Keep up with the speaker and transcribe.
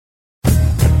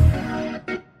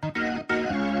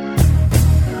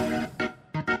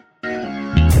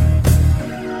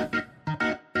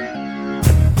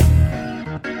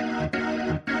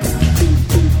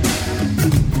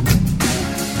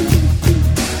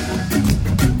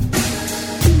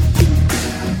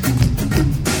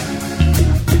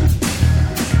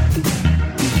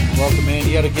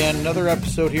again. Another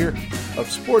episode here of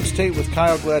Sports Tape with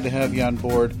Kyle. Glad to have you on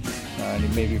board. And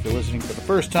maybe if you're listening for the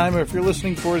first time, or if you're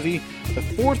listening for the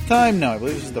fourth time now. I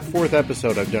believe this is the fourth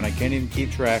episode I've done. I can't even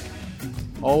keep track.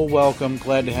 Oh, welcome.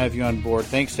 Glad to have you on board.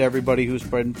 Thanks to everybody who's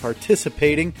been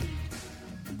participating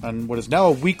on what is now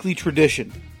a weekly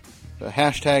tradition. The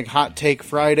hashtag Hot Take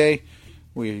Friday.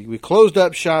 We closed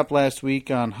up shop last week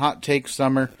on Hot Take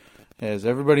Summer. As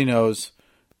everybody knows,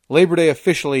 Labor Day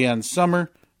officially ends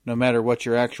summer, no matter what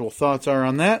your actual thoughts are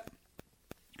on that.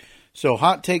 So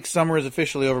Hot Take Summer is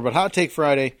officially over, but Hot Take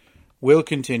Friday will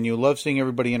continue. Love seeing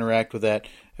everybody interact with that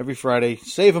every Friday.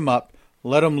 Save them up.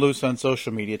 Let them loose on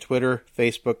social media, Twitter,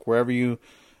 Facebook, wherever you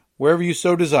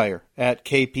so desire. At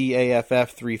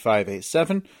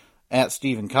KPAFF3587, at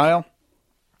Stephen Kyle,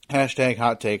 hashtag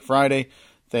Hot Take Friday.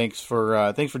 Thanks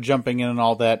for jumping in and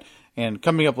all that. And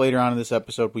coming up later on in this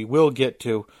episode, we will get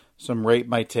to some Rate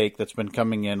My Take that's been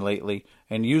coming in lately.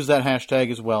 And use that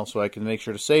hashtag as well so I can make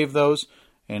sure to save those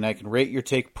and I can rate your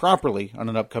take properly on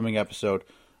an upcoming episode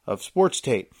of Sports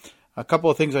Tape. A couple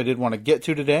of things I did want to get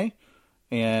to today.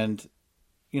 And,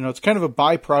 it's kind of a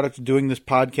byproduct of doing this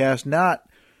podcast, not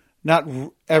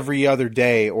every other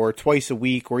day or twice a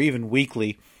week or even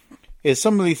weekly, is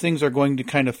some of these things are going to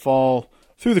kind of fall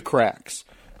through the cracks.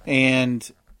 And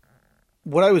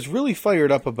what I was really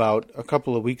fired up about a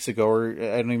couple of weeks ago, or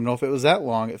I don't even know if it was that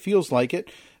long, it feels like it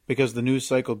because the news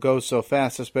cycle goes so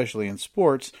fast, especially in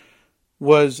sports,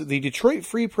 was the Detroit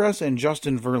Free Press and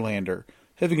Justin Verlander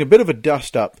having a bit of a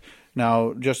dust-up.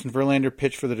 Now, Justin Verlander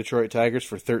pitched for the Detroit Tigers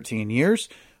for 13 years,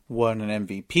 won an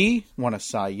MVP, won a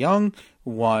Cy Young,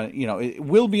 it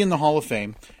will be in the Hall of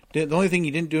Fame. The only thing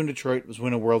he didn't do in Detroit was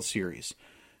win a World Series.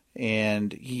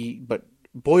 But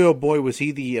boy, oh boy, was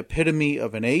he the epitome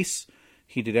of an ace.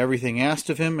 He did everything asked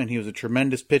of him, and he was a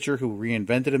tremendous pitcher who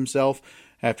reinvented himself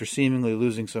after seemingly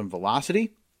losing some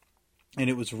velocity. And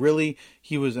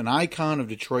he was an icon of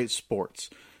Detroit sports.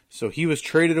 So he was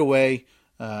traded away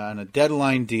on a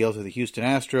deadline deal to the Houston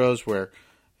Astros, where,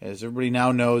 as everybody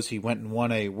now knows, he went and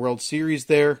won a World Series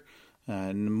there.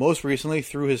 And most recently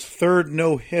threw his third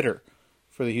no-hitter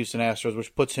for the Houston Astros,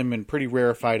 which puts him in pretty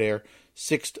rarefied air.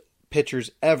 6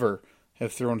 pitchers ever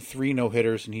have thrown 3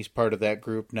 no-hitters, and he's part of that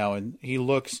group now. And he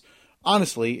looks,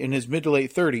 honestly, in his mid to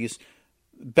late 30s,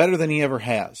 better than he ever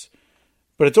has.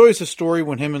 But it's always a story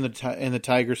when him and the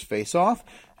Tigers face off,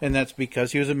 and that's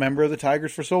because he was a member of the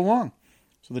Tigers for so long.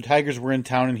 So the Tigers were in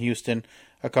town in Houston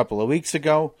a couple of weeks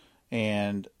ago,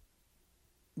 and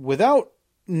without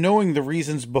knowing the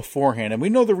reasons beforehand, and we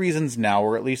know the reasons now,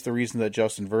 or at least the reason that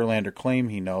Justin Verlander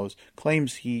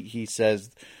claims he says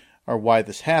are why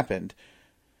this happened,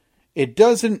 it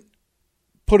doesn't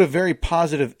put a very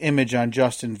positive image on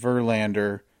Justin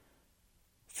Verlander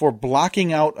for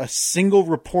blocking out a single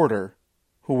reporter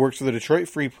who works for the Detroit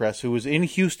Free Press who was in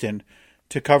Houston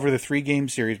to cover the 3-game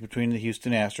series between the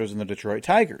Houston Astros and the Detroit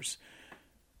Tigers.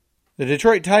 The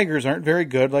Detroit Tigers aren't very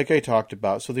good, like I talked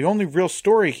about, so the only real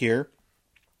story here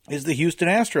is the Houston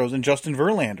Astros and Justin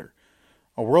Verlander.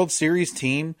 A World Series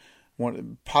team,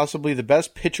 possibly the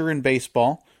best pitcher in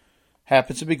baseball,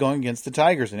 happens to be going against the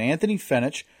Tigers. And Anthony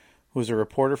Fenich, who's a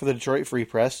reporter for the Detroit Free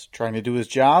Press, trying to do his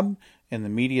job in the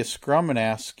media scrum and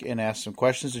ask some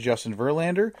questions to Justin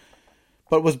Verlander,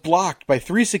 but was blocked by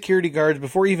 3 security guards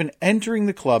before even entering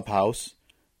the clubhouse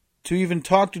to even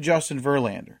talk to Justin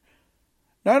Verlander.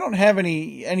 Now, I don't have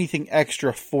anything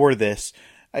extra for this.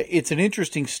 It's an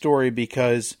interesting story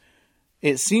because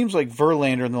it seems like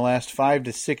Verlander in the last 5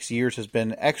 to 6 years has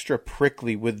been extra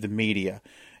prickly with the media.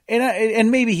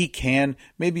 And maybe he can.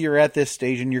 Maybe you're at this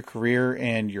stage in your career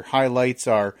and your highlights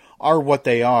are what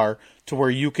they are to where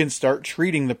you can start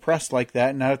treating the press like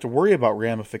that and not have to worry about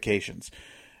ramifications.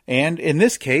 And in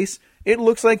this case, it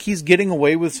looks like he's getting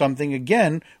away with something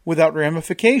again without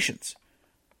ramifications.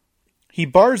 He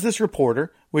bars this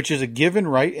reporter, which is a given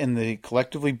right in the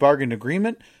collectively bargained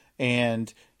agreement,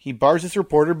 and he bars this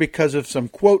reporter because of some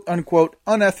quote-unquote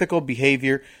unethical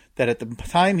behavior that at the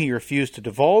time he refused to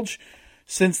divulge.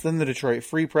 Since then, the Detroit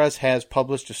Free Press has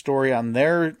published a story on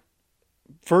their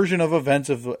version of events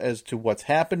as to what's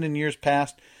happened in years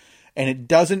past, and it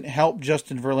doesn't help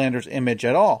Justin Verlander's image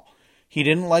at all. He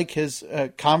didn't like his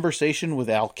conversation with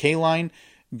Al Kaline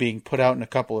being put out in a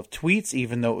couple of tweets,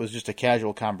 even though it was just a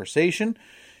casual conversation.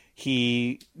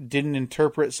 He didn't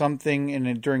interpret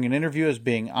something during an interview as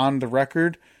being on the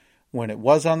record when it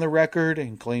was on the record,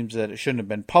 and claims that it shouldn't have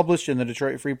been published in the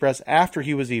Detroit Free Press after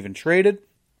he was even traded.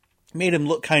 Made him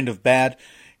look kind of bad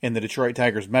in the Detroit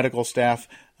Tigers medical staff.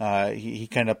 He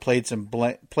kind of placed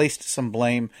some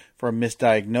blame for a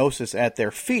misdiagnosis at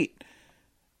their feet.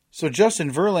 So Justin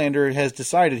Verlander has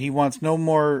decided he wants no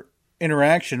more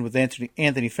interaction with Anthony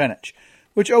Fenech,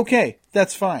 which, okay,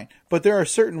 that's fine. But there are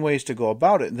certain ways to go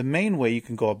about it. And the main way you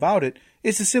can go about it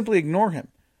is to simply ignore him.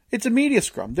 It's a media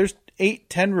scrum. There's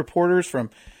 8-10 reporters from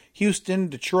Houston,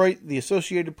 Detroit, the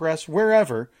Associated Press,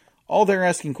 wherever. All they're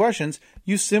asking questions.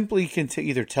 You simply can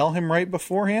either tell him right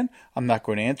beforehand, I'm not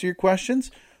going to answer your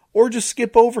questions, or just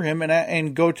skip over him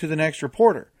and go to the next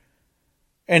reporter.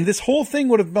 And this whole thing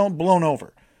would have been blown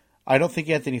over. I don't think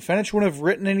Anthony Fenech would have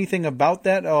written anything about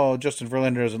that. Oh, Justin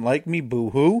Verlander doesn't like me,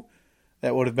 boo-hoo.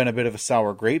 That would have been a bit of a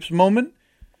sour grapes moment.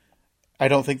 I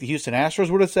don't think the Houston Astros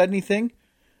would have said anything.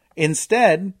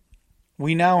 Instead,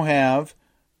 we now have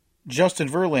Justin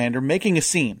Verlander making a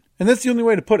scene. And that's the only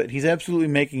way to put it. He's absolutely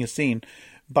making a scene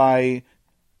by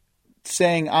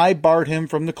saying I barred him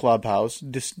from the clubhouse.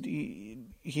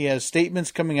 He has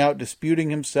statements coming out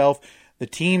disputing himself. The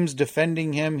team's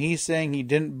defending him. He's saying he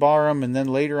didn't bar him, and then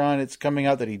later on it's coming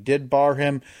out that he did bar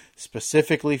him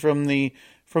specifically from the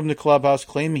clubhouse,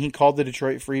 claiming he called the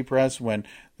Detroit Free Press when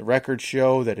the records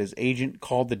show that his agent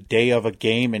called the day of a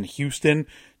game in Houston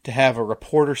to have a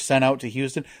reporter sent out to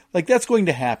Houston. Like, that's going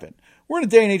to happen. We're in a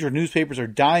day and age where newspapers are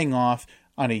dying off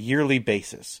on a yearly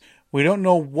basis. We don't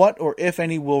know what or if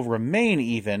any will remain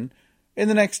even in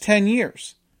the next 10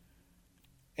 years.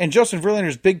 And Justin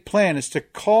Verlander's big plan is to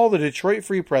call the Detroit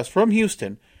Free Press from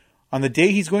Houston on the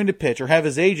day he's going to pitch, or have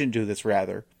his agent do this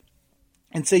rather,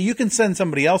 and say, you can send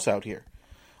somebody else out here.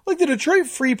 Like, the Detroit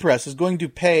Free Press is going to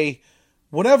pay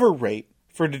whatever rate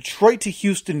for Detroit to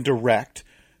Houston direct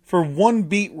for one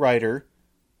beat writer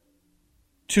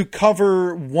to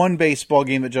cover one baseball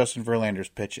game that Justin Verlander's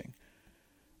pitching.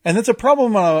 And that's a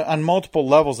problem on multiple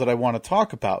levels that I want to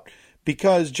talk about,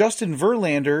 because Justin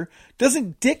Verlander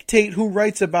doesn't dictate who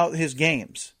writes about his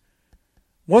games.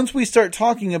 Once we start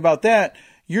talking about that,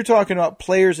 you're talking about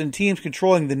players and teams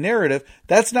controlling the narrative.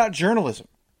 That's not journalism.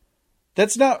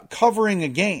 That's not covering a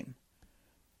game.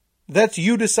 That's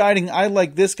you deciding, I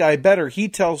like this guy better. He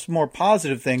tells more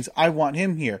positive things. I want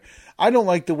him here. I don't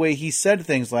like the way he said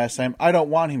things last time. I don't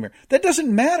want him here. That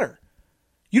doesn't matter.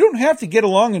 You don't have to get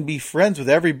along and be friends with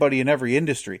everybody in every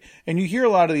industry. And you hear a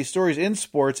lot of these stories in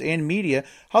sports and media,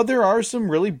 how there are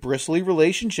some really bristly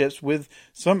relationships with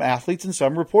some athletes and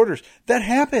some reporters. That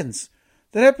happens.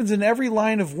 That happens in every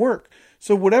line of work.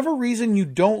 So whatever reason you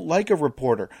don't like a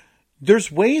reporter,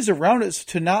 there's ways around it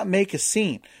to not make a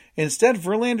scene. Instead,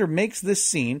 Verlander makes this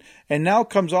scene and now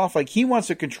comes off like he wants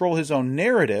to control his own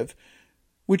narrative,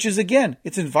 which is, again,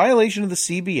 it's in violation of the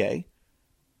CBA.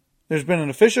 There's been an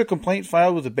official complaint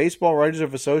filed with the Baseball Writers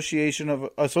Association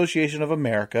of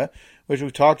America, which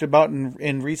we've talked about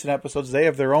in recent episodes. They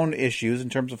have their own issues in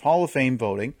terms of Hall of Fame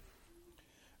voting.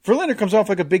 Verlander comes off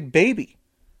like a big baby.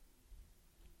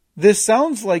 This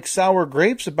sounds like sour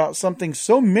grapes about something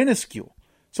so minuscule,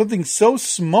 something so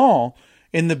small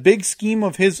in the big scheme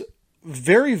of his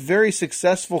very, very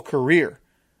successful career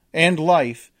and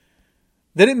life,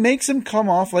 that it makes him come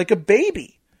off like a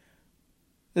baby.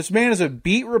 This man is a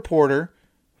beat reporter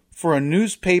for a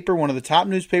newspaper, one of the top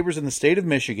newspapers in the state of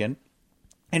Michigan.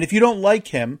 And if you don't like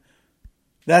him,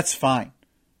 that's fine.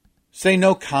 Say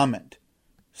no comment.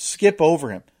 Skip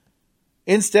over him.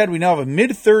 Instead, we now have a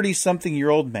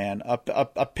mid-30-something-year-old man,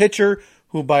 a pitcher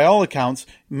who, by all accounts,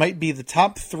 might be the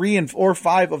top 3 or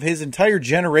 5 of his entire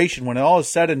generation when it all is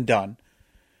said and done.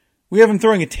 We have him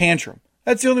throwing a tantrum.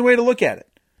 That's the only way to look at it.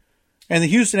 And the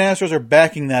Houston Astros are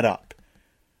backing that up.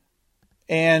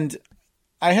 And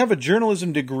I have a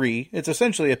journalism degree. It's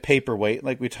essentially a paperweight,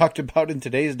 like we talked about in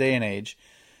today's day and age.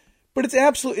 But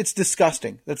it's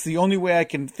disgusting. That's the only way I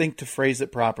can think to phrase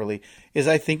it properly, is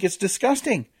I think it's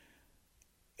disgusting.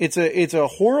 It's a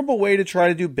horrible way to try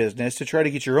to do business, to try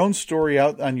to get your own story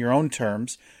out on your own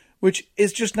terms, which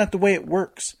is just not the way it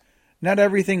works. Not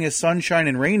everything is sunshine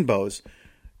and rainbows.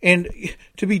 And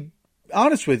to be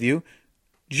honest with you,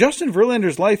 Justin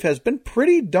Verlander's life has been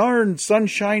pretty darn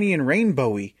sunshiny and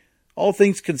rainbowy, all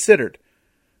things considered.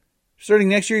 Starting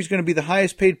next year, he's going to be the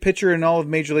highest paid pitcher in all of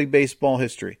Major League Baseball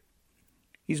history.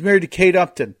 He's married to Kate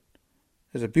Upton,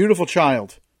 has a beautiful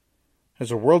child,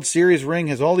 has a World Series ring,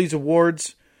 has all these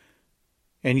awards,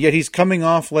 and yet he's coming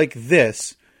off like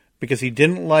this because he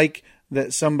didn't like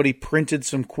that somebody printed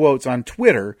some quotes on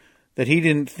Twitter that he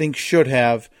didn't think should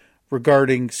have,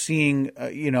 regarding seeing,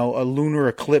 a lunar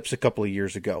eclipse a couple of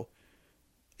years ago.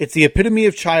 It's the epitome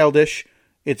of childish.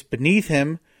 It's beneath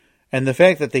him. And the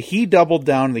fact that he doubled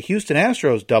down, the Houston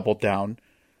Astros doubled down,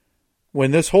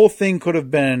 when this whole thing could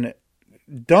have been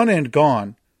done and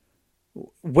gone,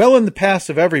 well in the past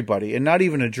of everybody, and not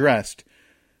even addressed,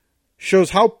 shows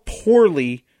how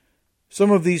poorly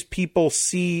some of these people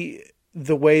see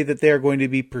the way that they are going to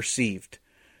be perceived.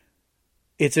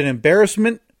 It's an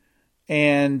embarrassment.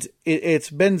 and it's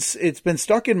been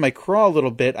stuck in my craw a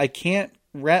little bit. I can't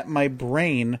wrap my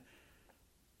brain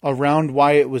around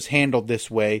why it was handled this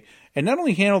way. And not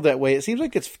only handled that way, it seems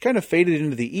like it's kind of faded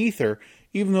into the ether,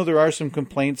 even though there are some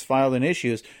complaints filed and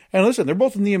issues. And listen, they're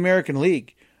both in the American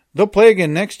League. They'll play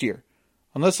again next year.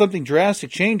 Unless something drastic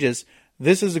changes,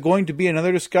 this is going to be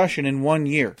another discussion in 1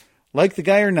 year. Like the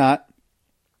guy or not,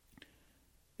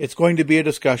 it's going to be a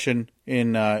discussion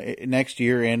in next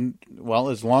year. And, well,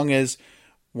 as long as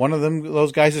one of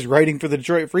those guys is writing for the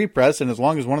Detroit Free Press, and as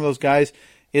long as one of those guys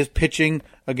is pitching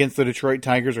against the Detroit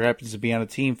Tigers or happens to be on a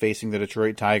team facing the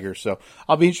Detroit Tigers. So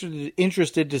I'll be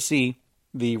interested to see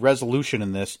the resolution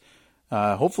in this.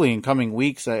 Hopefully in coming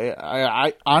weeks.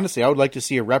 I honestly, I would like to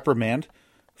see a reprimand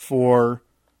for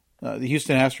the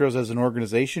Houston Astros as an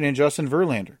organization and Justin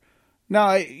Verlander.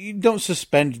 Now, you don't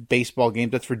suspend baseball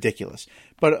games. That's ridiculous.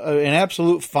 But an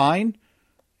absolute fine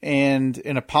and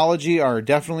an apology are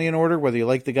definitely in order, whether you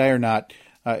like the guy or not.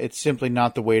 It's simply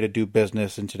not the way to do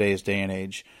business in today's day and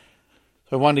age.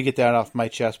 So I wanted to get that off my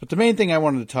chest. But the main thing I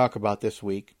wanted to talk about this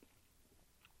week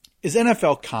is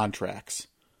NFL contracts.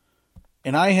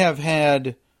 And I have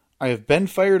been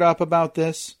fired up about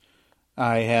this.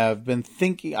 I have been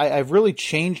thinking, I've really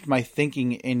changed my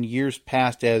thinking in years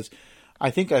past, as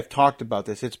I think I've talked about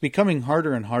this. It's becoming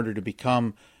harder and harder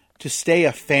to stay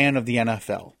a fan of the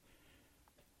NFL.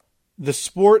 The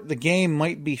sport, the game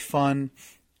might be fun,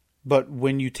 but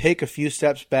when you take a few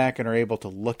steps back and are able to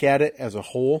look at it as a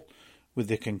whole, with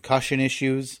the concussion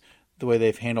issues, the way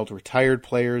they've handled retired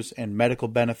players and medical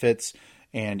benefits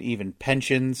and even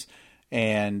pensions,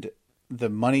 and the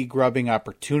money-grubbing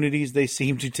opportunities they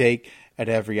seem to take at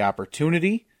every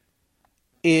opportunity,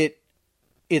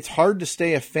 it's hard to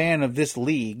stay a fan of this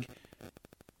league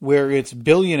where it's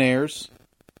billionaires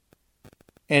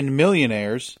and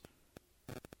millionaires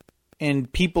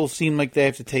and people seem like they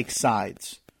have to take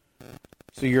sides.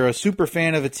 So you're a super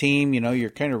fan of a team, you're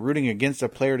kind of rooting against a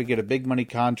player to get a big money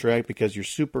contract because you're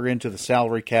super into the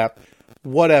salary cap,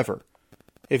 whatever.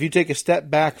 If you take a step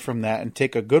back from that and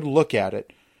take a good look at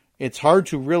it, it's hard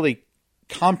to really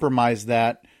compromise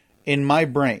that in my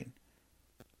brain.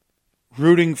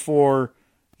 Rooting for,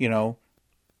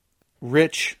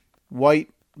 rich, white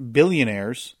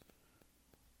billionaires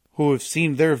who have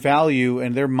seen their value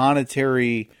and their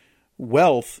monetary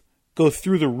wealth go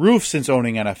through the roof since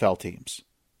owning NFL teams.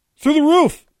 Through the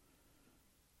roof!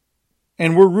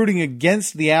 And we're rooting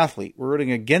against the athlete. We're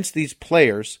rooting against these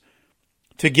players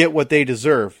to get what they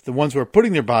deserve, the ones who are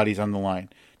putting their bodies on the line,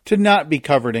 to not be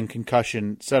covered in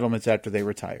concussion settlements after they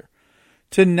retire,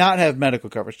 to not have medical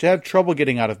coverage, to have trouble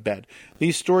getting out of bed.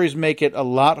 These stories make it a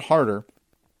lot harder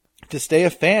to stay a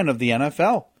fan of the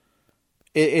NFL.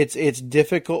 It's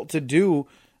difficult to do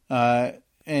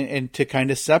and to kind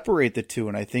of separate the two.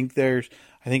 And I think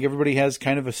everybody has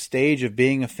kind of a stage of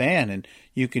being a fan, and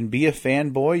you can be a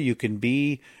fanboy, you can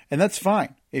be, and that's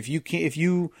fine. If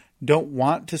you don't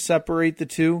want to separate the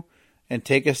two and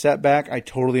take a step back, I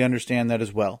totally understand that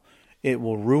as well. It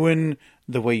will ruin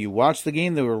the way you watch the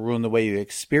game. It will ruin the way you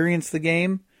experience the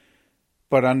game.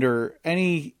 But under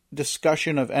any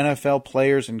discussion of NFL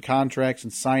players and contracts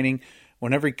and signing,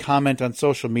 when every comment on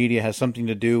social media has something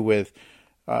to do with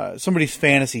somebody's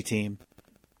fantasy team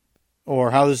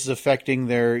or how this is affecting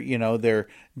their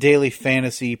daily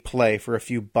fantasy play for a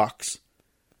few bucks,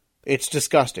 it's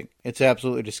disgusting. It's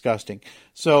absolutely disgusting.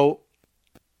 So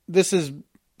this has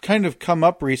kind of come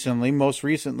up recently, most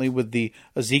recently with the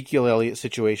Ezekiel Elliott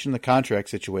situation, the contract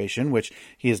situation, which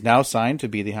he is now signed to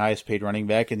be the highest paid running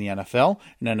back in the NFL,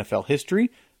 in NFL history.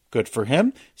 Good for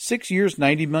him. 6 years,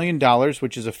 $90 million,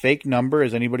 which is a fake number,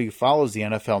 as anybody who follows the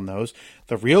NFL knows.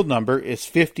 The real number is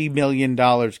 $50 million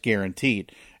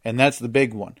guaranteed, and that's the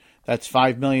big one. That's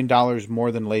 $5 million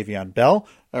more than Le'Veon Bell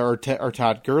or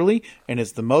Todd Gurley, and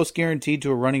is the most guaranteed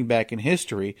to a running back in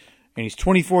history, and he's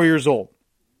 24 years old.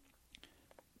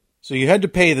 So you had to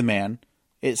pay the man.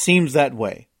 It seems that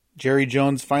way. Jerry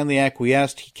Jones finally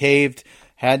acquiesced. He caved,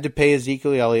 had to pay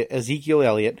Ezekiel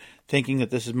Elliott, thinking that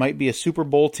this might be a Super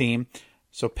Bowl team.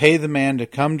 So pay the man to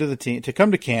come to the team, to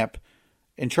come to camp,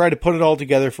 and try to put it all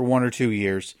together for 1 or 2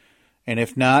 years. And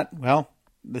if not, well,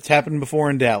 that's happened before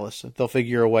in Dallas. They'll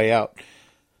figure a way out.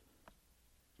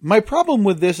 My problem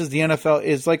with this is the NFL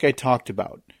is like I talked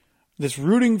about. This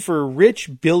rooting for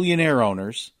rich billionaire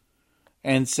owners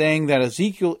and saying that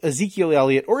Ezekiel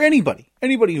Elliott or anybody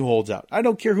who holds out, I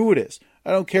don't care who it is.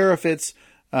 I don't care if it's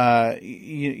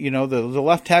the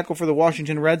left tackle for the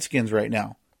Washington Redskins right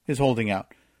now is holding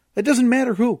out. It doesn't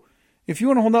matter who. If you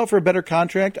want to hold out for a better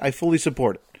contract, I fully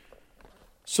support it.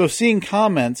 So seeing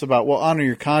comments about, well, honor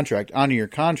your contract,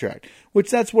 which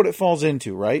that's what it falls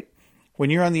into, right? when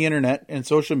you're on the internet and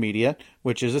social media,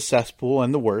 which is a cesspool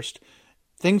and the worst,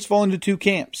 things fall into two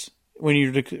camps when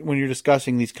you're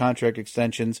discussing these contract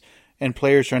extensions and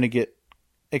players trying to get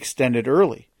extended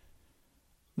early.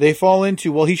 They fall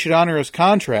into, well, he should honor his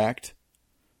contract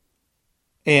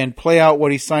and play out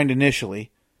what he signed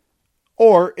initially.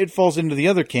 Or it falls into the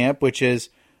other camp, which is,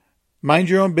 mind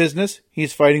your own business,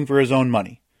 he's fighting for his own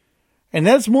money. And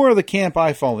that's more of the camp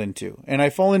I fall into. And I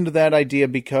fall into that idea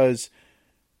because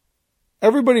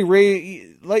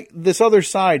everybody, like this other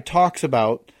side, talks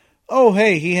about, oh,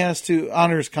 hey, he has to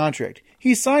honor his contract.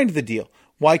 He signed the deal.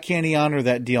 Why can't he honor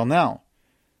that deal now?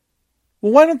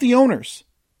 Well, why don't the owners?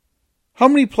 How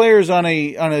many players on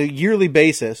a yearly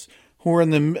basis who are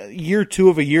in the year two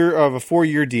of a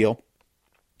 4-year deal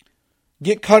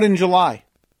get cut in July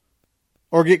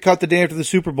or get cut the day after the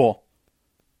Super Bowl?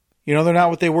 You know, they're not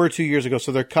what they were 2 years ago,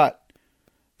 so they're cut.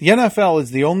 The NFL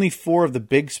is the only four of the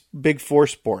big four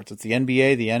sports. It's the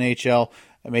NBA, the NHL,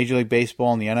 Major League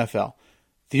Baseball, and the NFL.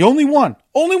 The only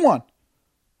one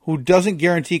who doesn't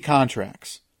guarantee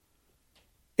contracts.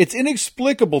 It's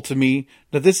inexplicable to me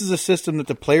that this is a system that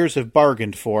the players have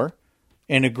bargained for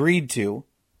and agreed to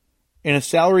in a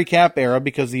salary cap era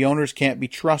because the owners can't be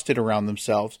trusted around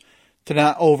themselves to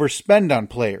not overspend on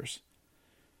players.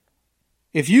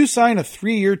 If you sign a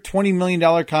 3-year, $20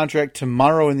 million contract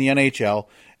tomorrow in the NHL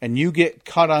and you get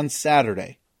cut on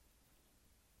Saturday,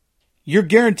 you're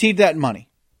guaranteed that money.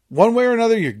 One way or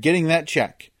another, you're getting that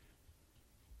check.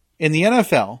 In the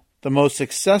NFL, the most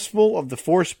successful of the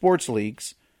 4 sports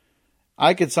leagues,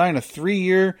 I could sign a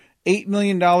 3-year, $8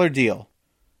 million deal.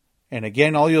 And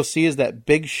again, all you'll see is that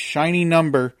big shiny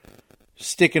number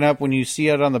sticking up when you see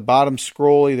it on the bottom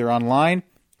scroll, either online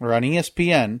or on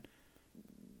ESPN.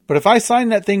 But if I sign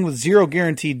that thing with zero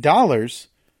guaranteed dollars,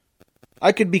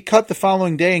 I could be cut the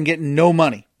following day and get no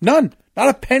money. None. Not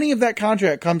a penny of that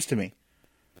contract comes to me.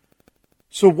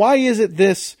 So why is it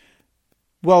this,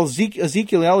 well,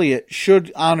 Ezekiel Elliott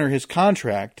should honor his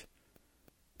contract?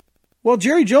 Well,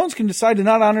 Jerry Jones can decide to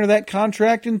not honor that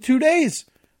contract in 2 days.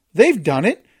 They've done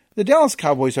it. The Dallas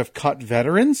Cowboys have cut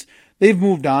veterans. They've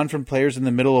moved on from players in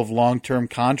the middle of long-term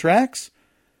contracts.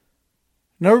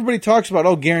 Now everybody talks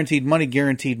about, guaranteed money,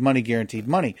 guaranteed money, guaranteed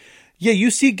money. Yeah, you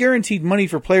see guaranteed money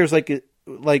for players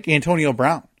like Antonio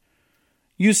Brown.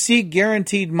 You see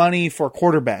guaranteed money for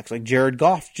quarterbacks, like Jared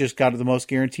Goff just got the most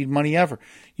guaranteed money ever.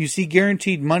 You see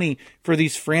guaranteed money for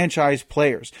these franchise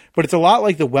players. But it's a lot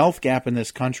like the wealth gap in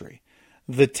this country.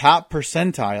 The top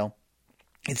percentile,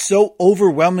 it's so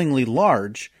overwhelmingly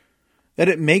large that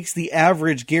it makes the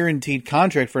average guaranteed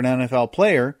contract for an NFL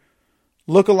player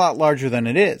look a lot larger than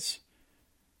it is.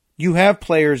 You have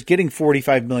players getting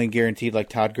 $45 million guaranteed like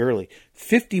Todd Gurley,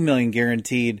 $50 million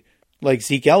guaranteed like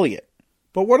Zeke Elliott.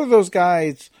 But what are those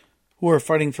guys who are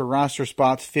fighting for roster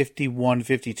spots 51,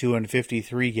 52, and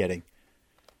 53 getting?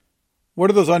 What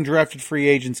are those undrafted free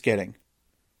agents getting?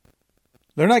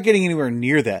 They're not getting anywhere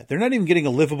near that. They're not even getting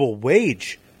a livable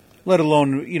wage, let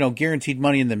alone, guaranteed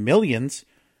money in the millions.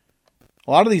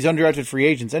 A lot of these undrafted free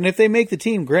agents, and if they make the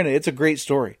team, granted, it's a great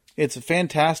story. It's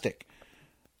fantastic.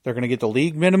 They're going to get the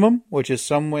league minimum, which is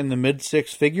somewhere in the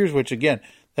mid-6 figures, which, again,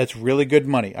 that's really good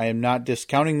money. I am not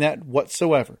discounting that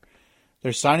whatsoever.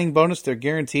 Their signing bonus, their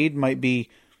guaranteed, might be,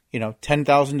 $10,000,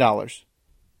 $5,000,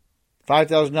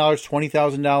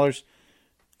 $20,000.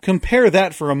 Compare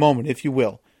that for a moment, if you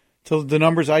will, to the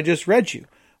numbers I just read you.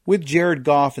 With Jared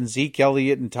Goff and Zeke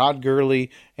Elliott and Todd Gurley,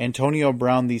 Antonio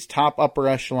Brown, these top upper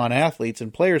echelon athletes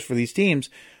and players for these teams,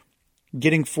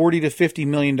 getting $40 to $50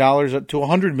 million up to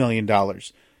 $100 million.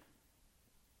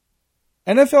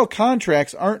 NFL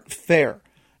contracts aren't fair.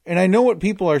 And I know what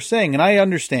people are saying, and I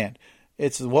understand.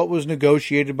 It's what was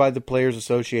negotiated by the Players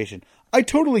Association. I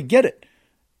totally get it.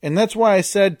 And that's why I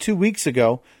said 2 weeks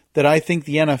ago that I think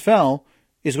the NFL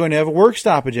is going to have a work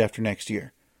stoppage after next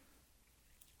year.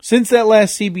 Since that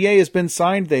last CBA has been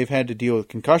signed, they've had to deal with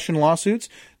concussion lawsuits.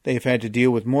 They've had to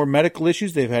deal with more medical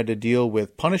issues. They've had to deal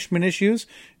with punishment issues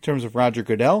in terms of Roger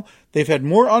Goodell. They've had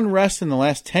more unrest in the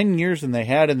last 10 years than they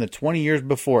had in the 20 years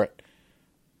before it.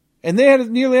 And they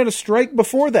nearly had a strike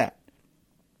before that.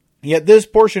 Yet this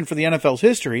portion for the NFL's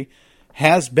history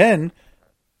has been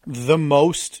the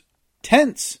most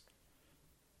tense.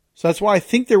 So that's why I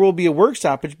think there will be a work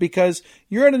stoppage, because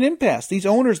you're at an impasse. These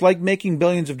owners like making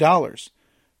billions of dollars.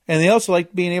 And they also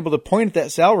like being able to point at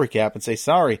that salary cap and say,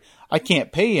 sorry, I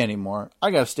can't pay you anymore.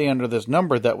 I got to stay under this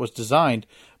number that was designed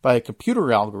by a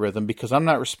computer algorithm because I'm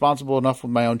not responsible enough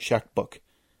with my own checkbook.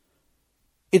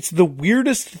 It's the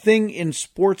weirdest thing in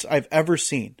sports I've ever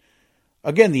seen.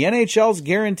 Again, the NHL's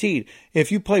guaranteed.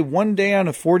 If you play one day on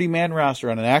a 40-man roster,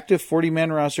 on an active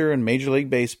 40-man roster in Major League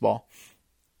Baseball,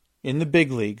 in the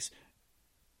big leagues,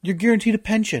 you're guaranteed a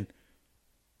pension.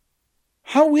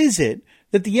 How is it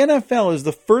that the NFL is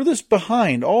the furthest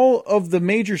behind all of the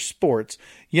major sports,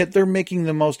 yet they're making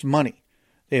the most money?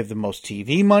 They have the most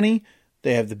TV money,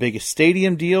 they have the biggest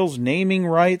stadium deals, naming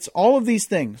rights, all of these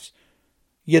things.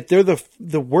 Yet they're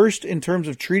the worst in terms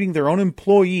of treating their own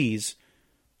employees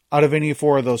out of any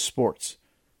four of those sports.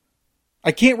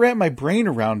 I can't wrap my brain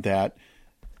around that.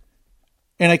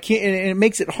 And it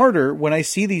makes it harder when I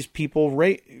see these people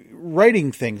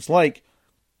writing things like,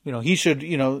 he should,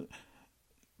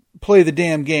 play the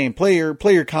damn game, play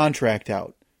your contract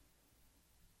out.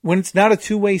 When it's not a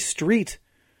two-way street,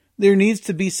 there needs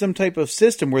to be some type of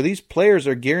system where these players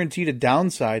are guaranteed a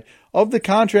downside of the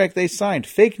contract they signed,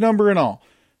 fake number and all.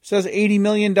 It says $80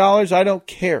 million, I don't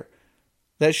care.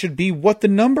 That should be what the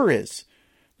number is.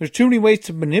 There's too many ways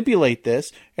to manipulate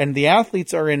this, and the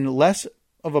athletes are in less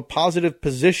of a positive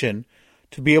position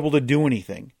to be able to do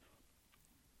anything.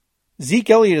 Zeke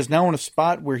Elliott is now in a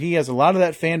spot where he has a lot of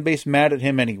that fan base mad at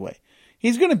him anyway.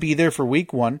 He's going to be there for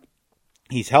week 1.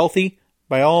 He's healthy.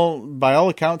 By all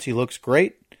accounts, he looks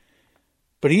great.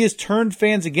 But he has turned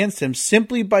fans against him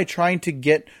simply by trying to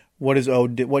get what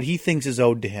he thinks is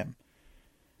owed to him.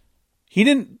 He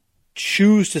didn't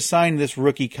choose to sign this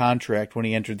rookie contract when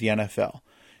he entered the NFL.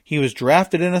 He was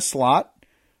drafted in a slot.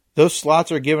 Those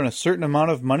slots are given a certain amount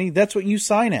of money. That's what you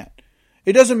sign at.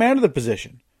 It doesn't matter the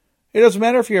position. It doesn't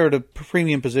matter if you're at a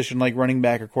premium position like running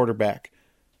back or quarterback.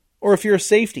 Or if you're a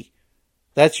safety.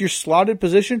 That's your slotted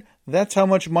position. That's how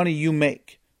much money you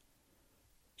make.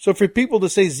 So for people to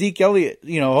say Zeke Elliott,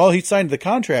 he signed the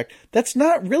contract, that's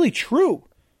not really true.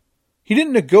 He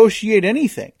didn't negotiate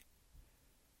anything.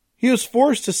 He was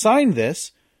forced to sign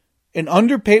this and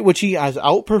underpaid, which he has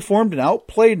outperformed and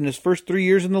outplayed in his first 3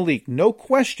 years in the league. No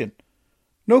question.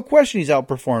 No question he's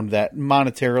outperformed that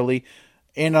monetarily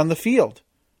and on the field.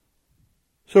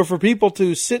 So for people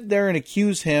to sit there and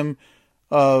accuse him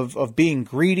of being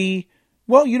greedy,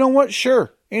 well, you know what?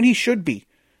 Sure. And he should be.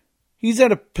 He's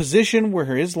at a position where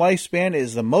his lifespan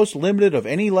is the most limited of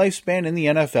any lifespan in the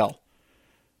NFL.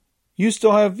 You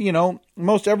still have,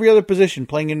 most every other position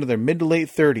playing into their mid to late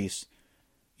 30s.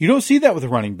 You don't see that with a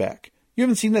running back. You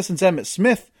haven't seen that since Emmitt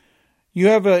Smith. You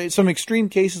have some extreme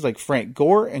cases like Frank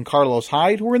Gore and Carlos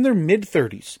Hyde who are in their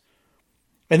mid-30s.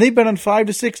 And they've been on 5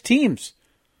 to 6 teams.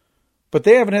 But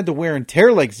they haven't had the wear and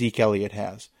tear like Zeke Elliott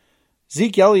has.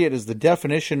 Zeke Elliott is the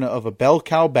definition of a bell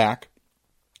cow back.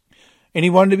 And he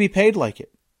wanted to be paid like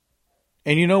it.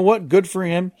 And you know what? Good for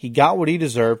him. He got what he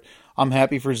deserved. I'm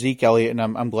happy for Zeke Elliott, and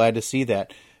I'm glad to see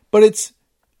that. But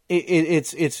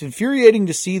it's infuriating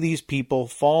to see these people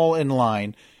fall in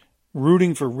line,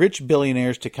 rooting for rich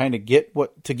billionaires to kind of get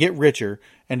richer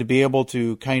and to be able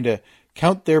to kind of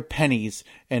count their pennies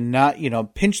and not,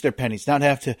 pinch their pennies, not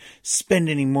have to spend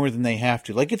any more than they have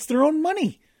to. Like it's their own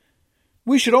money.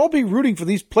 We should all be rooting for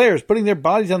these players, putting their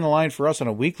bodies on the line for us on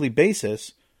a weekly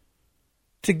basis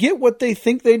to get what they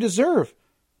think they deserve.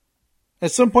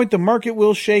 At some point, the market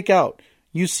will shake out.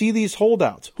 You see these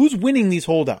holdouts. Who's winning these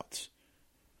holdouts?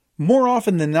 More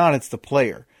often than not, it's the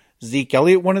player. Zeke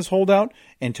Elliott won his holdout.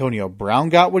 Antonio Brown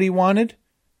got what he wanted.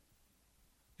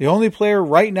 The only player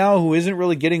right now who isn't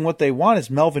really getting what they want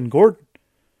is Melvin Gordon.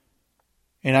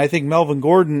 And I think Melvin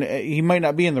Gordon, he might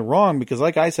not be in the wrong because,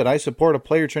 like I said, I support a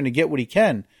player trying to get what he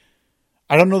can.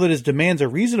 I don't know that his demands are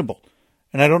reasonable.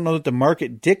 And I don't know that the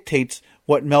market dictates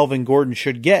what Melvin Gordon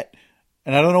should get.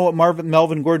 And I don't know what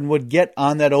Melvin Gordon would get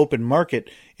on that open market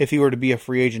if he were to be a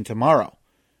free agent tomorrow.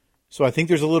 So I think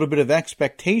there's a little bit of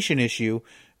expectation issue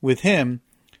with him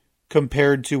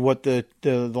compared to what the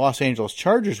Los Angeles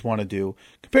Chargers want to do,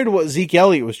 compared to what Zeke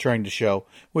Elliott was trying to show,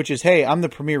 which is, hey, I'm the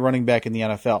premier running back in the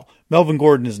NFL. Melvin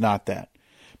Gordon is not that.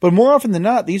 But more often than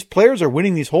not, these players are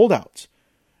winning these holdouts.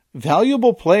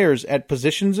 Valuable players at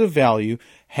positions of value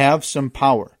have some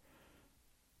power.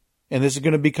 And this is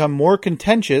going to become more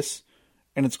contentious,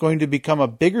 and it's going to become a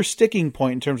bigger sticking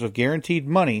point in terms of guaranteed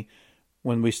money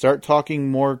when we start talking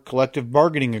more collective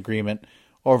bargaining agreement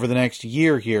over the next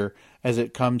year here as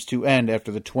it comes to end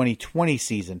after the 2020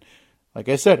 season. Like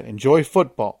I said, enjoy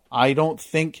football. I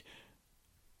think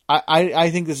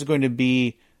this is going to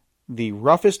be the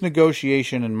roughest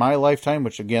negotiation in my lifetime,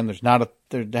 which again,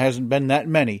 there hasn't been that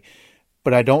many,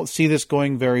 but I don't see this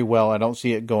going very well. I don't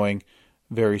see it going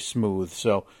very smooth.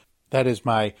 So that is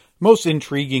my most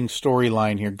intriguing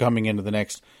storyline here coming into the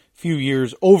next few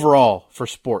years overall for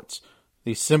sports.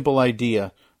 The simple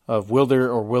idea of will there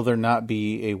or will there not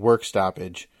be a work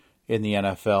stoppage in the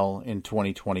NFL in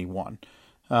 2021.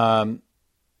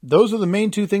 Those are the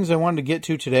main two things I wanted to get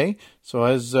to today. So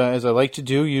as I like to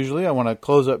do usually, I want to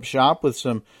close up shop with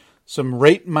some some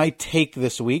Rate My Take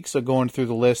this week. So going through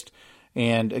the list.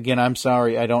 And again, I'm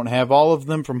sorry I don't have all of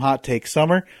them from Hot Take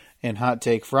Summer and Hot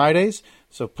Take Fridays.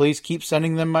 So please keep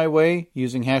sending them my way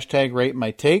using hashtag Rate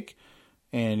My Take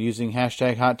and using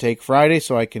hashtag Hot Take Friday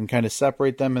so I can kind of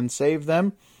separate them and save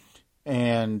them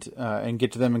and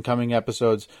get to them in coming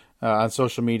episodes on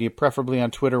social media, preferably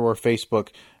on Twitter or Facebook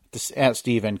at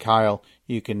Steve and Kyle.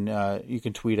 You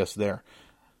can tweet us there.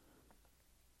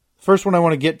 First one I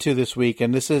want to get to this week,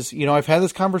 and this is, I've had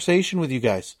this conversation with you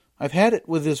guys. I've had it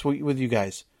with you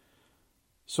guys.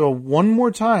 So one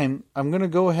more time, I'm going to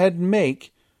go ahead and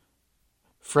make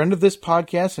friend of this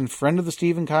podcast and friend of the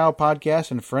Steve and Kyle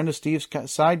podcast and friend of Steve's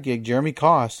side gig, Jeremy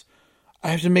Koss. I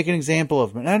have to make an example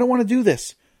of him, and I don't want to do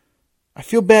this. I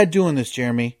feel bad doing this,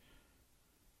 Jeremy.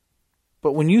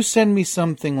 But when you send me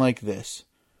something like this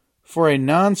for a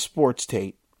non-sports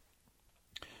tape,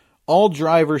 all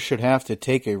drivers should have to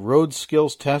take a road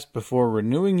skills test before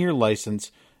renewing your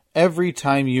license every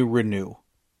time you renew.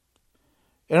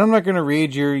 And I'm not going to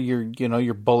read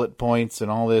your bullet points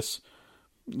and all this,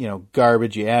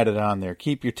 garbage you added on there.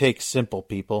 Keep your take simple,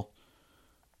 people.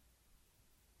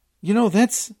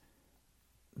 That's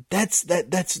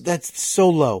so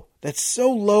low. That's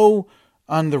so low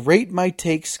on the Rate My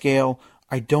Take scale.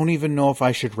 I don't even know if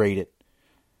I should rate it.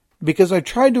 Because I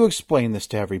tried to explain this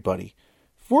to everybody.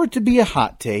 For it to be a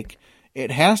hot take, it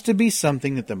has to be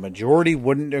something that the majority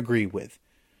wouldn't agree with.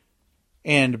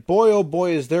 And boy, oh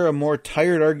boy, is there a more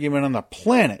tired argument on the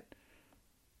planet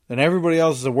than everybody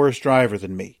else is a worse driver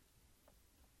than me.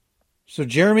 So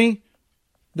Jeremy,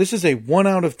 this is a 1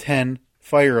 out of 10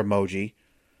 fire emoji,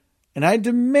 and I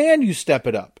demand you step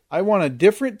it up. I want a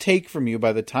different take from you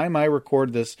by the time I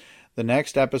record this, the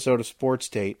next episode of Sports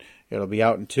Tate. It'll be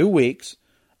out in 2 weeks.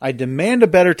 I demand a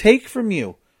better take from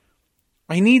you.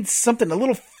 I need something, a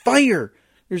little fire.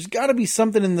 There's got to be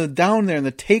something down there in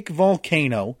the take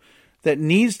volcano that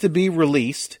needs to be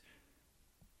released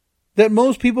that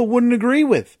most people wouldn't agree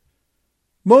with.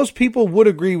 Most people would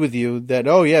agree with you that,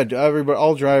 oh yeah,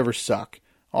 all drivers suck.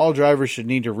 All drivers should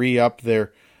need to re-up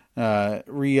their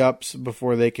re-ups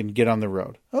before they can get on the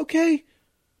road. Okay.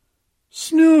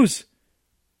 Snooze.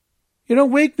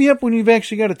 Wake me up when you've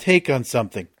actually got a take on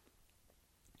something.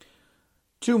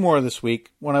 2 more this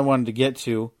week. One I wanted to get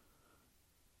to.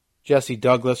 Jesse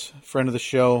Douglas, friend of the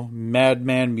show,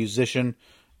 madman musician,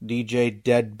 DJ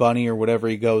Dead Bunny or whatever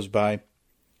he goes by.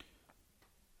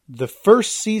 The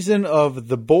first season of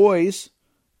The Boys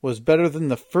was better than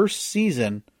the first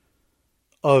season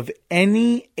of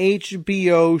any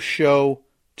HBO show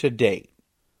to date.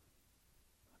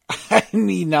 I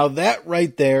mean, now that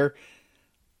right there,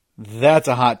 that's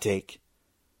a hot take.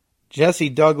 Jesse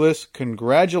Douglas,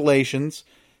 congratulations,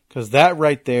 because that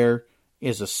right there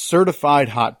is a certified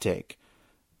hot take.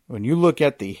 When you look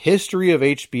at the history of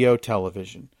HBO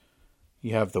television,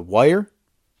 you have The Wire,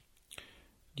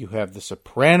 you have The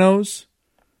Sopranos,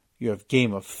 you have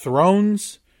Game of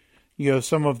Thrones, you have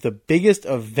some of the biggest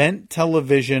event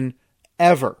television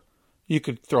ever. You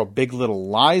could throw Big Little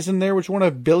Lies in there, which won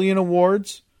 1 billion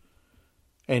awards.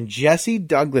 And Jesse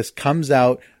Douglas comes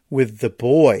out with The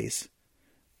Boys,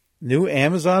 new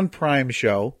Amazon Prime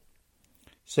show,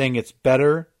 saying it's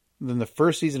better than the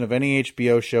first season of any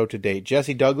HBO show to date.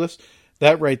 Jesse Douglas,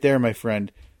 that right there, my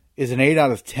friend, is an 8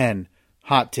 out of 10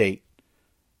 hot take.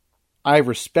 I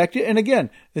respect it. And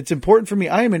again, it's important for me.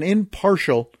 I am an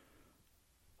impartial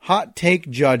hot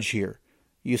take judge here.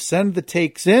 You send the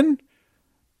takes in.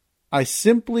 I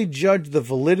simply judge the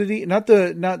validity, not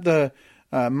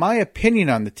my opinion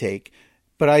on the take,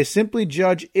 but I simply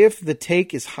judge if the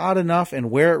take is hot enough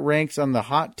and where it ranks on the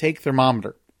hot take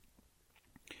thermometer.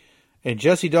 And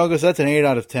Jesse Douglas, that's an 8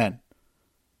 out of 10.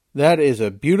 That is a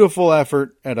beautiful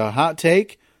effort at a hot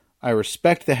take. I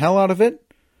respect the hell out of it.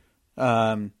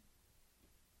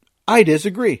 I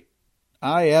disagree.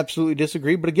 I absolutely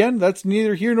disagree. But again, that's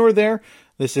neither here nor there.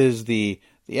 This is the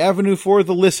avenue for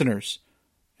the listeners.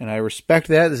 And I respect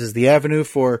that. This is the avenue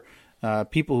for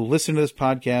people who listen to this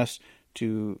podcast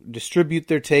to distribute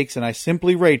their takes. And I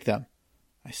simply rate them.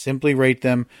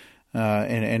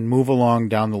 And move along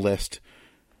down the list.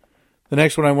 The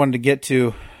next one I wanted to get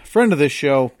to, friend of this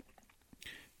show,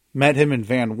 met him in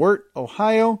Van Wert,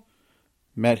 Ohio.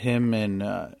 Met him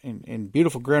in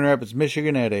beautiful Grand Rapids,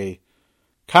 Michigan at a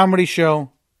comedy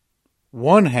show.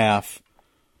 One half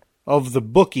of the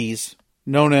bookies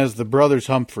known as the Brothers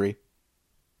Humphrey.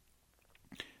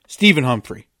 Stephen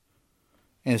Humphrey.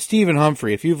 And Stephen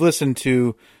Humphrey, if you've listened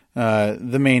to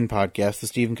the main podcast, the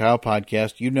Steve and Kyle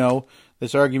podcast, you know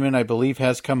this argument, I believe,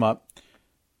 has come up.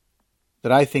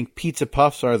 That I think pizza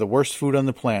puffs are the worst food on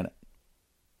the planet.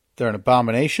 They're an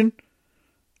abomination.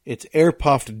 It's air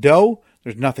puffed dough.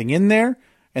 There's nothing in there.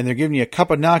 And they're giving you a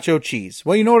cup of nacho cheese.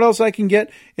 Well, you know what else I can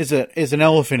get is an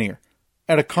elephant ear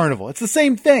at a carnival. It's the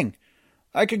same thing.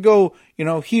 I could go,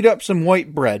 heat up some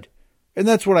white bread. And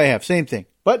that's what I have. Same thing.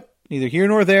 But neither here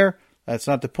nor there. That's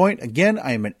not the point. Again,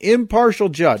 I am an impartial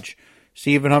judge.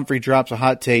 Stephen Humphrey drops a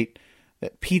hot take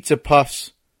that pizza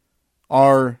puffs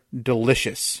are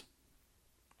delicious.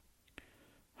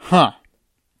 Huh.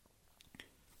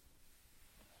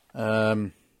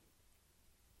 I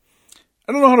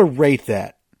don't know how to rate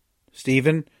that,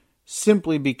 Stephen,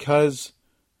 simply because,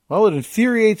 well, it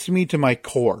infuriates me to my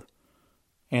core.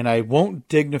 And I won't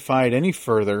dignify it any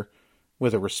further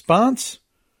with a response.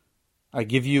 I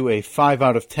give you a 5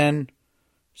 out of 10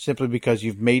 simply because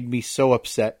you've made me so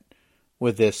upset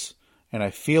with this. And I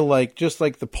feel like, just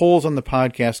like the polls on the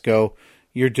podcast go,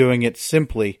 you're doing it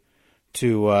simply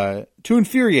to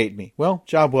infuriate me. Well,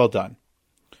 job well done.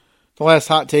 The last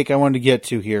hot take I wanted to get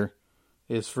to here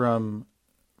is from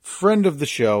friend of the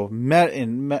show,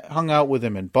 hung out with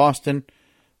him in Boston,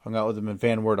 hung out with him in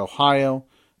Van Wert, Ohio,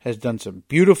 has done some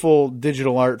beautiful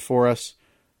digital art for us,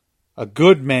 a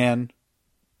good man,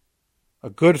 a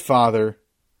good father,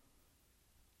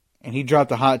 and he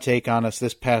dropped a hot take on us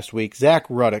this past week. Zach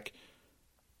Ruddock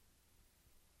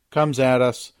comes at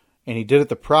us, and he did it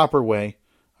the proper way,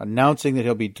 announcing that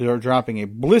he'll be dropping a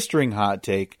blistering hot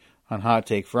take on Hot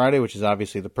Take Friday, which is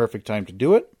obviously the perfect time to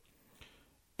do it.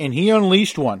 And he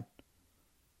unleashed one.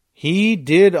 He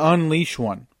did unleash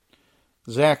one.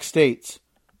 Zach states,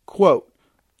 quote,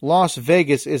 Las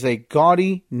Vegas is a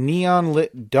gaudy,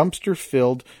 neon-lit dumpster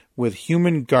filled with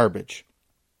human garbage.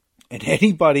 And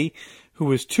anybody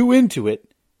who is too into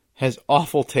it has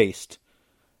awful taste.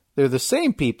 They're the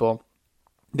same people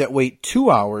that wait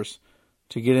 2 hours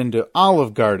to get into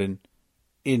Olive Garden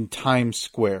in Times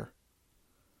Square.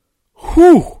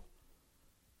 Whew!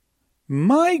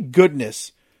 My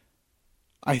goodness.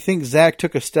 I think Zach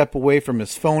took a step away from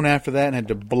his phone after that and had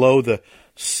to blow the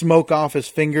smoke off his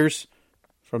fingers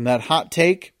from that hot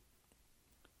take.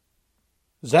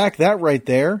 Zach, that right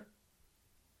there,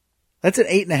 that's an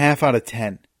 8.5 out of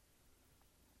 10.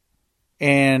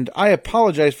 And I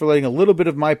apologize for letting a little bit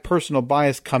of my personal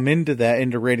bias come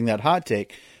into rating that hot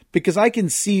take, because I can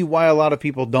see why a lot of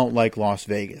people don't like Las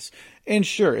Vegas. And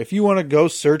sure, if you want to go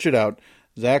search it out,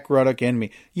 Zach Ruddock and me,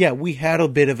 yeah, we had a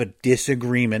bit of a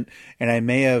disagreement, and I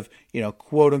may have,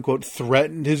 quote unquote,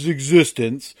 threatened his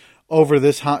existence over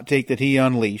this hot take that he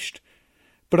unleashed.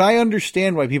 But I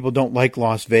understand why people don't like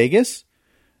Las Vegas.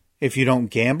 If you don't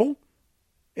gamble,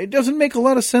 it doesn't make a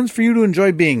lot of sense for you to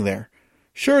enjoy being there.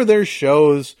 Sure, there's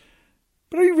shows,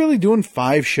 but are you really doing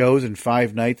 5 shows in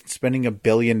 5 nights and spending $1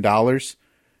 billion?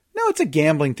 No, it's a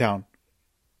gambling town.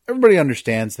 Everybody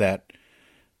understands that.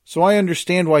 So I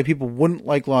understand why people wouldn't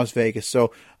like Las Vegas.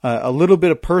 So a little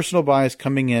bit of personal bias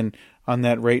coming in on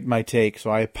that rate my take. So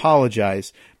I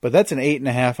apologize. But that's an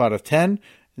 8.5 out of 10.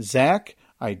 Zach,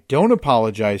 I don't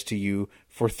apologize to you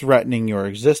for threatening your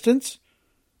existence.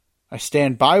 I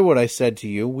stand by what I said to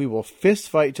you. We will fist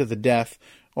fight to the death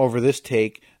over this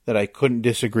take that I couldn't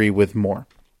disagree with more.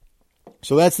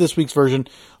 So that's this week's version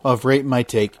of Rate My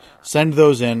Take. Send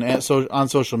those in on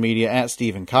social media at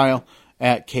Steve and Kyle,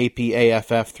 at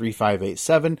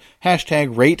KPAFF3587,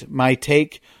 hashtag Rate My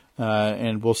Take,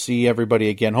 and we'll see everybody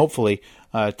again, hopefully,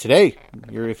 today.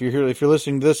 If you're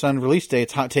listening to this on release day,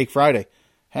 it's Hot Take Friday.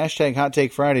 Hashtag Hot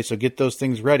Take Friday, so get those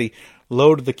things ready.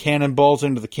 Load the cannonballs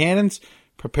into the cannons,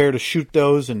 prepare to shoot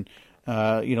those, and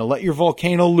let your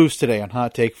volcano loose today on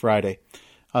Hot Take Friday.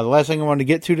 The last thing I wanted to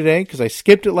get to today, because I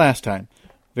skipped it last time,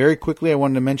 very quickly I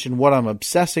wanted to mention what I'm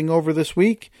obsessing over this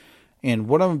week. And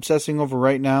what I'm obsessing over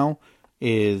right now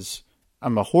is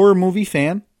I'm a horror movie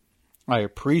fan. I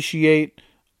appreciate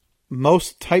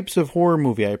most types of horror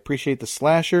movie. I appreciate the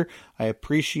slasher. I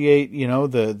appreciate,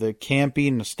 the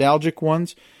campy, nostalgic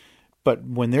ones. But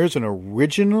when there's an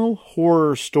original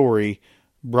horror story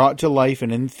brought to life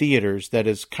and in theaters that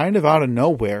is kind of out of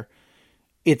nowhere,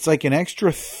 it's like an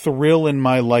extra thrill in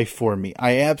my life for me.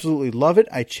 I absolutely love it.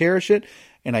 I cherish it,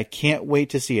 and I can't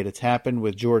wait to see it. It's happened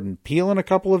with Jordan Peele on a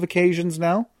couple of occasions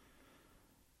now.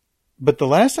 But the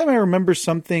last time I remember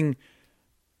something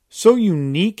so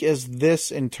unique as this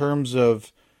in terms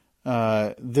of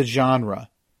the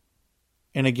genre,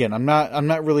 and again, I'm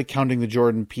not really counting the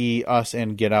Jordan Peele, Us,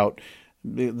 and Get Out.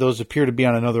 Those appear to be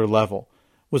on another level.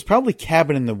 Was probably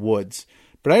Cabin in the Woods.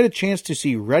 But I had a chance to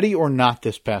see Ready or Not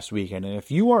this past weekend. And if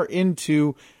you are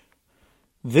into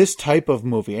this type of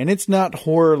movie, and it's not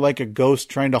horror like a ghost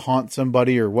trying to haunt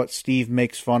somebody or what Steve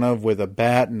makes fun of with a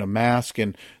bat and a mask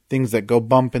and things that go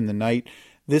bump in the night.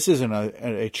 This is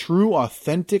a true,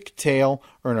 authentic tale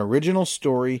or an original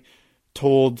story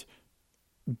told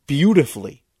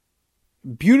beautifully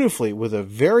with a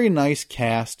very nice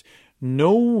cast.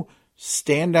 No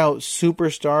standout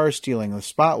superstar stealing the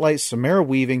spotlight. Samara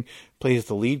Weaving plays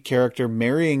the lead character,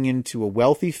 marrying into a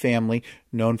wealthy family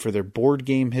known for their board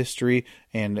game history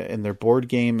and their board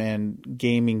game and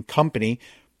gaming company.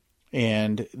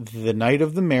 And the night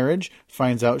of the marriage,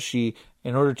 finds out she,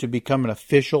 in order to become an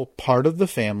official part of the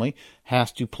family,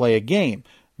 has to play a game.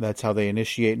 That's how they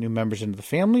initiate new members into the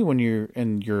family when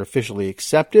you're officially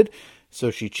accepted.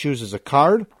 So she chooses a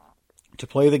card to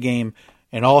play the game,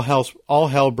 and all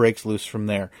hell breaks loose from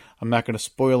there. I'm not going to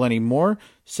spoil any more.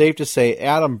 Safe to say,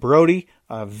 Adam Brody,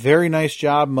 a very nice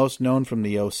job, most known from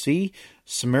the OC.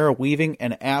 Samara Weaving,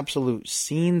 an absolute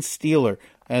scene stealer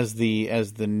as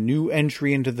the new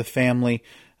entry into the family,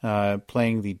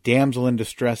 playing the damsel in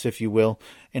distress, if you will.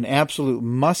 An absolute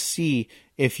must-see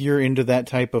if you're into that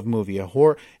type of movie. A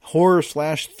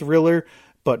horror/thriller,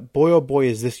 but boy oh boy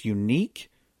is this unique.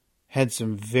 Had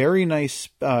some very nice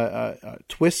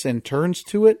twists and turns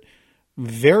to it.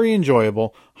 Very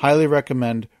enjoyable. Highly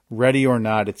recommend Ready or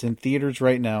Not. It's in theaters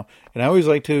right now. And I always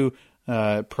like to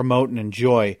promote and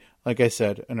enjoy, like I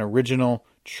said, an original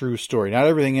true story. Not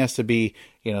everything has to be,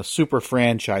 super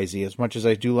franchisey. As much as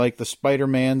I do like the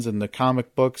Spider-Mans and the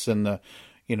comic books and the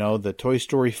Toy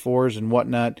Story 4s and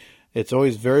whatnot, it's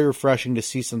always very refreshing to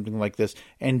see something like this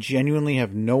and genuinely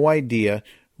have no idea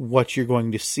what you're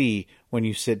going to see when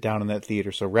you sit down in that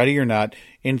theater. So Ready or Not,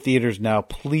 in theaters now.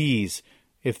 Please,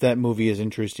 if that movie is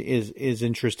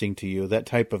interesting to you, that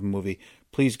type of movie,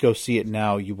 please go see it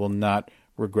now. You will not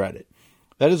regret it.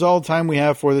 That is all the time we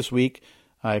have for this week.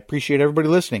 I appreciate everybody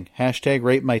listening.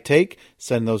 #RateMyTake.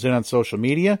 Send those in on social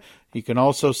media. You can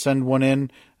also send one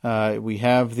in. We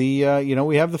have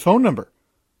the phone number,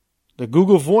 the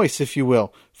Google Voice, if you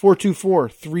will,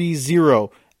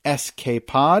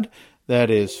 424-30-SK-POD. That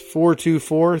is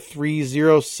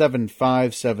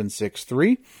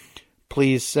 424-30-75763.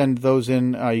 Please send those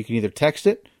in. You can either text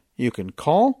it, you can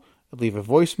call, leave a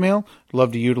voicemail. I'd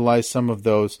love to utilize some of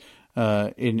those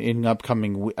in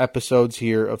upcoming episodes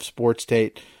here of Sports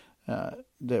Tate.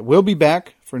 That we'll be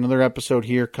back for another episode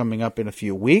here coming up in a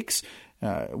few weeks.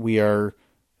 We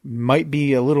might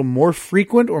be a little more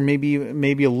frequent or maybe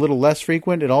a little less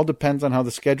frequent. It all depends on how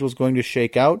the schedule is going to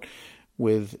shake out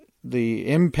with the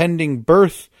impending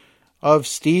birth of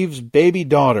Steve's baby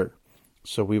daughter.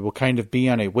 So we will kind of be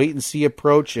on a wait-and-see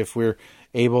approach. If we're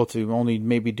able to only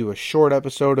maybe do a short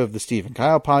episode of the Steve and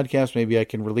Kyle podcast, maybe I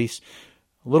can release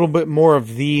a little bit more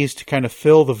of these to kind of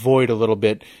fill the void a little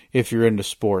bit if you're into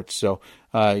sports. So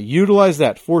utilize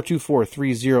that,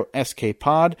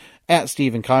 424-30-SK-POD, at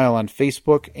Steve and Kyle on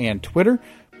Facebook and Twitter.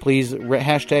 Please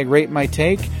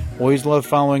 #RateMyTake. Always love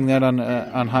following that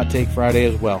on Hot Take Friday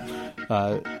as well.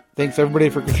 Thanks everybody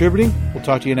for contributing. We'll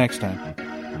talk to you next time.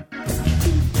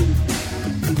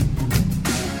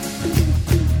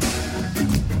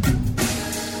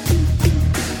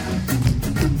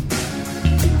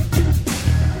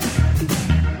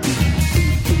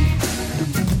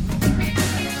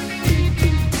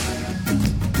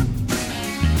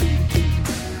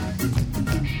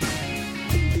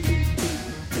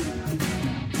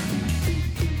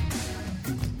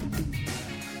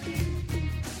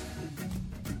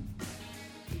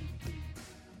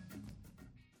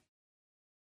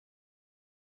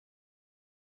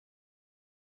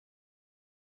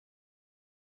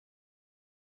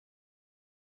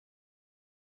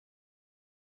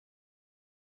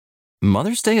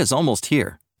 Mother's Day is almost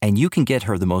here, and you can get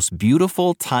her the most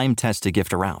beautiful time-tested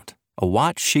gift around, a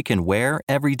watch she can wear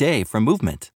every day from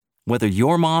Movement. Whether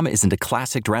your mom is into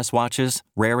classic dress watches,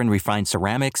 rare and refined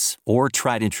ceramics, or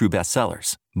tried-and-true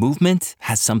bestsellers, Movement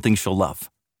has something she'll love.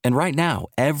 And right now,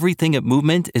 everything at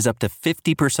Movement is up to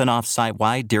 50% off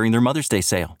site-wide during their Mother's Day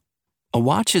sale. A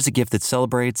watch is a gift that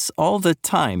celebrates all the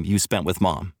time you spent with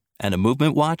mom, and a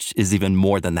Movement watch is even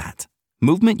more than that.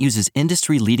 Movement uses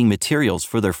industry-leading materials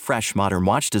for their fresh modern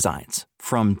watch designs,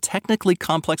 from technically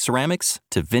complex ceramics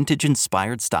to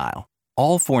vintage-inspired style,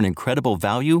 all for an incredible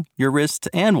value your wrist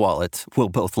and wallet will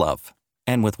both love.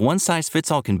 And with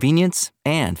one-size-fits-all convenience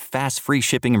and fast free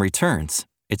shipping and returns,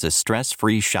 it's a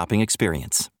stress-free shopping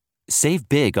experience. Save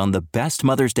big on the best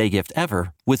Mother's Day gift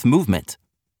ever with Movement.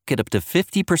 Get up to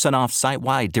 50% off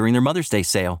site-wide during their Mother's Day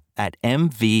sale at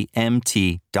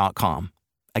MVMT.com.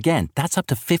 Again, that's up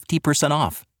to 50%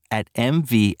 off at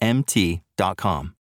MVMT.com.